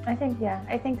 I think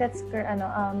that's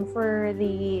for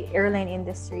the airline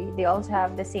industry, they also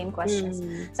have the same questions.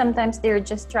 Sometimes they're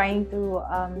just trying to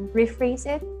rephrase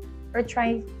it or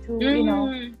trying to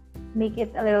make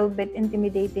it a little bit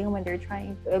intimidating when they're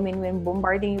trying to, when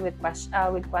bombarding you with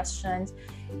questions,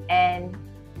 and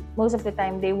most of the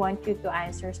time they want you to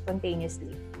answer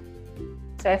spontaneously.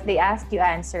 So if they ask, you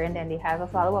answer, and then they have a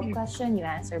follow-up question, you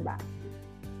answer back.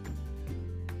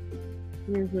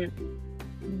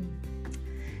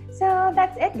 So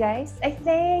that's it, guys. I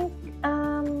think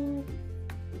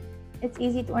it's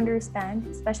easy to understand,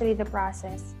 especially the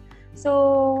process.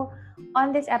 So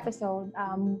on this episode,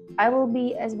 I will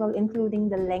be as well including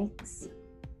the links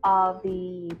of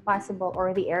the possible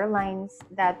or the airlines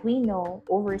that we know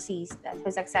overseas that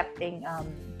was accepting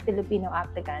Filipino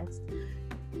applicants.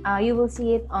 You will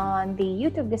see it on the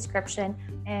YouTube description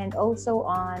and also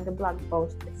on the blog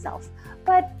post itself.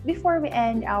 But before we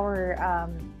end our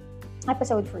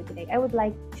episode for today, I would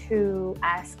like to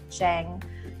ask Cheng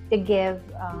to give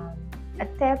a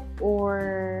tip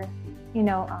or,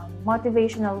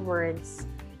 motivational words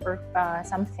or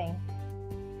something.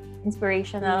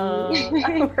 Inspirational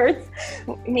words.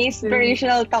 May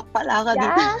inspirational talk pala ka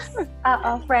dito. Yes!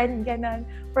 Friend, ganon.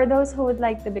 For those who would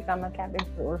like to become a cabin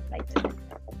crew or flight attendant.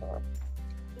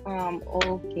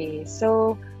 Okay.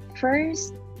 So,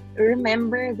 first,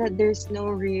 remember that there's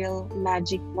no real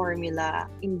magic formula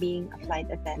in being a flight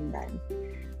attendant.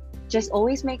 Just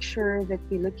always make sure that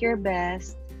you look your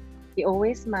best, you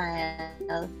always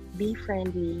smile, be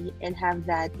friendly, and have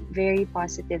that very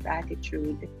positive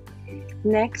attitude.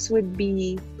 Next would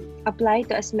be apply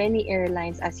to as many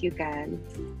airlines as you can.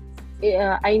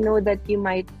 I know that you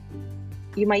might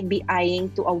be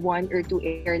eyeing to a one or two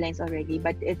airlines already,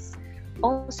 but it's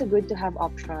also good to have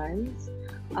options.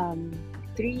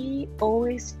 Three,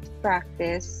 always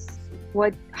practice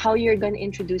how you're gonna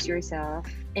introduce yourself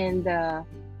and the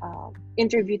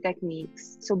interview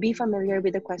techniques. So be familiar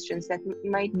with the questions that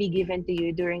might be given to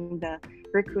you during the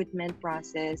recruitment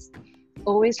process.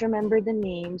 Always remember the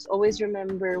names. Always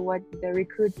remember what the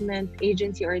recruitment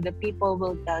agency or the people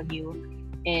will tell you,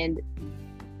 and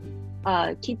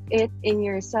keep it in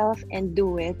yourself and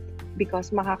do it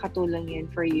because makakatulong yun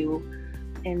for you.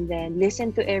 And then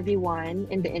listen to everyone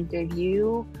in the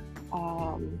interview.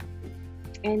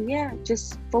 And yeah,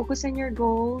 just focus on your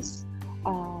goals.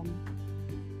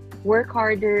 Work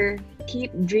harder.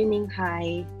 Keep dreaming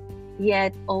high,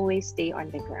 yet always stay on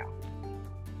the ground.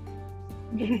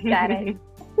 Got it.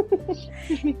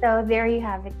 So there you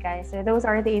have it, guys. So those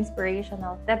are the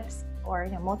inspirational tips or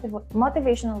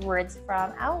motivational words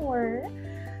from our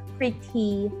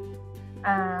pretty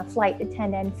flight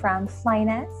attendant from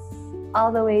Flynas,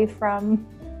 all the way from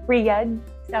Riyadh,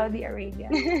 Saudi Arabia.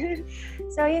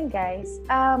 So yun, guys.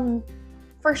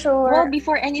 For sure. Well,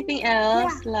 before anything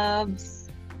else, loves,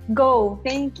 go.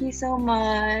 Thank you so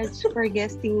much for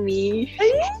guesting me.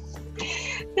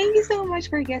 Thank you so much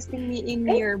for guesting me in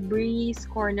your Breeze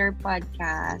Corner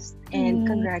podcast, and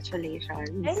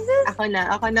congratulations. Ako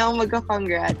na ang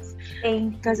magka-congrats.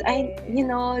 Because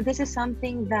this is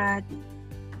something that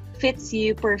fits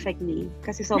you perfectly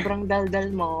kasi sobrang daldal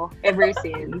mo ever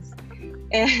since.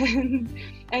 And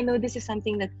I know this is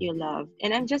something that you love.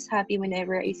 And I'm just happy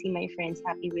whenever I see my friends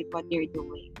happy with what they're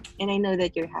doing. And I know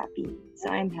that you're happy. So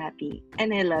I'm happy.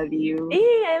 And I love you. Hey,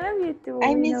 I love you too.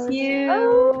 I miss you.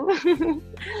 Oh.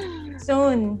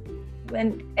 Soon,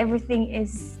 when everything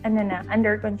is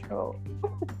under control.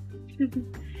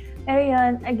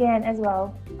 Ayun, again, as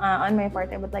well, on my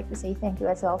part, I would like to say thank you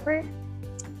as well for,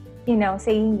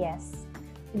 saying yes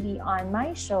to be on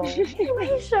my show.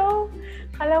 My show!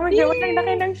 Kala mo, di lang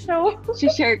laki ng show.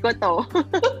 Share ko to.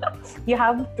 You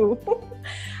have to.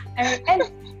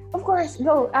 And of course,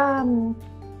 go.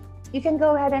 You can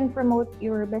go ahead and promote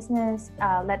your business.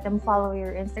 Let them follow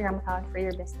your Instagram account for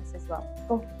your business as well.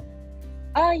 Go.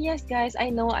 Yes, guys.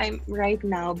 I know I'm right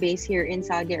now based here in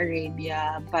Saudi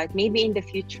Arabia, but maybe in the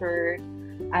future,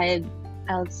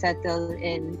 I'll settle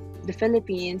in the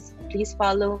Philippines. Please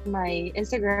follow my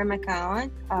Instagram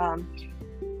account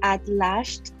at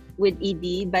lashed with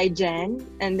ED by Jen,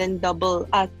 and then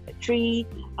 3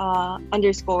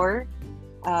 underscore.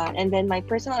 And then my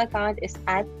personal account is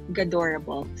at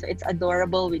Gadorable. So it's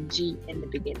adorable with G in the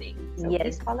beginning. So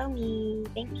please follow me.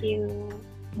 Thank you.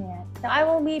 Yeah. So I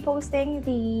will be posting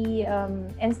the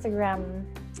Instagram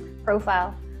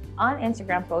profile on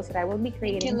Instagram post that I will be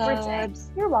creating for Jen.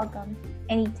 You're welcome.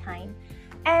 Anytime.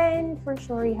 And for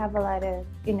sure, you have a lot of,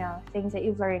 things that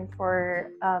you've learned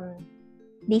for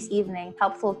this evening.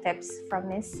 Helpful tips from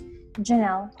Miss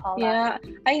Janelle Paula. Yeah,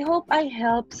 I hope I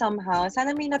help somehow.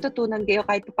 Sana may natutunan kayo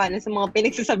kahit paano sa mga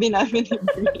pinagsasabi namin ni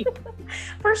Brie.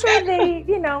 For sure, they,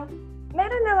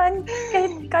 meron naman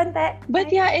kahit konti.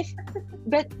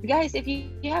 But guys, if you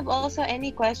have also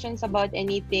any questions about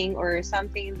anything or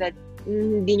something that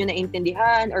hindi nyo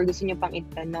naintindihan or gusto nyo pang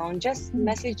itanong, just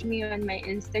message me on my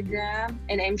Instagram,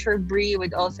 and I'm sure Brie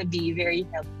would also be very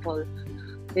helpful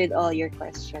with all your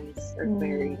questions or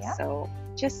queries. Yeah. So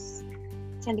just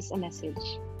send us a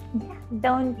message. Yeah,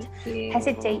 don't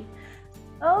hesitate.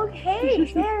 Okay,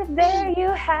 there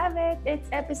you have it. It's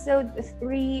episode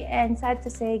 3, and sad to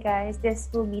say, guys,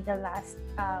 this will be the last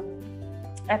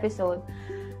episode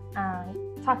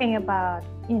talking about,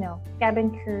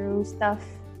 cabin crew stuff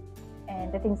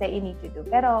and the things that you need to do.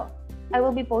 Pero I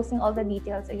will be posting all the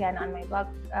details again on my blog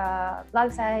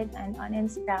site and on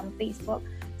Instagram, Facebook.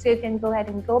 So you can go ahead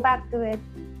and go back to it,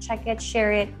 check it,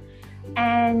 share it.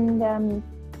 And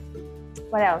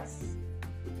what else?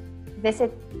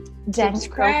 visit Jen's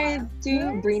Subscribe profile. to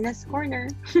Yes. Brina's Corner.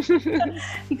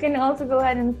 You can also go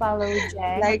ahead and follow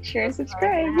Jen. Like, share, and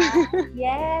subscribe.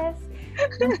 Yes.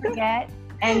 Don't forget.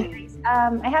 And guys,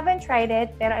 I haven't tried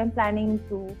it, pero I'm planning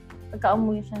to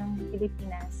pagka-umuwi siya ng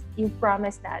Pilipinas. You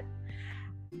promised that.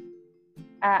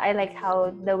 I like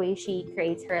how the way she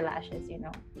creates her lashes, you know.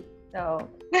 So,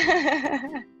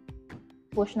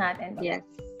 push natin. Yes.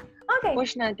 Okay.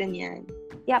 Push natin yan.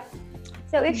 Yep.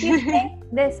 So if you think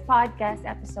this podcast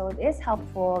episode is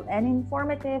helpful and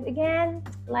informative, again,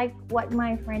 like what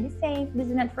my friend is saying, please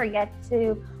do not forget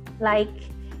to like,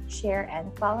 share,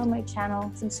 and follow my channel.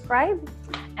 Subscribe.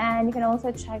 And you can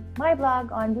also check my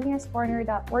blog on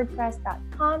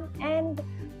brinascorner.wordpress.com. And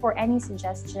for any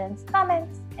suggestions,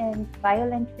 comments, and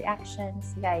violent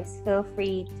reactions, guys, feel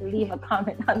free to leave a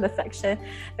comment on the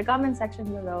comment section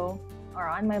below, or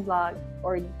on my blog,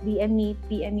 or PM me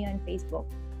on Facebook.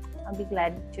 I'll be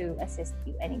glad to assist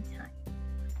you anytime.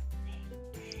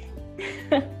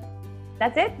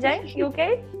 That's it, Jen? You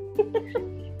okay?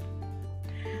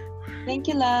 Thank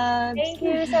you, loves. Thank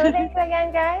you. So thank you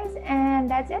again, guys. And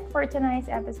that's it for tonight's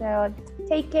episode.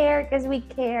 Take care, because we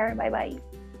care. Bye-bye.